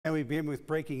And we begin with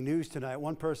breaking news tonight.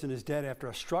 One person is dead after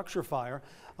a structure fire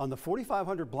on the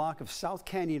 4500 block of South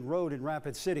Canyon Road in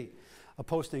Rapid City. A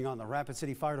posting on the Rapid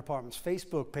City Fire Department's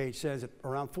Facebook page says at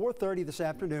around 4:30 this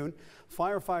afternoon,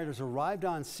 firefighters arrived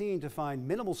on scene to find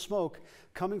minimal smoke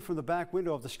coming from the back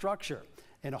window of the structure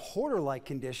and a hoarder-like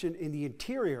condition in the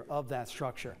interior of that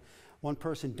structure. One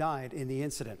person died in the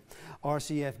incident.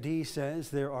 RCFD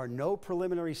says there are no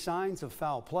preliminary signs of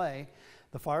foul play.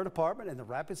 The fire department and the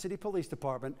Rapid City Police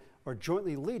Department are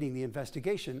jointly leading the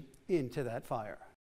investigation into that fire.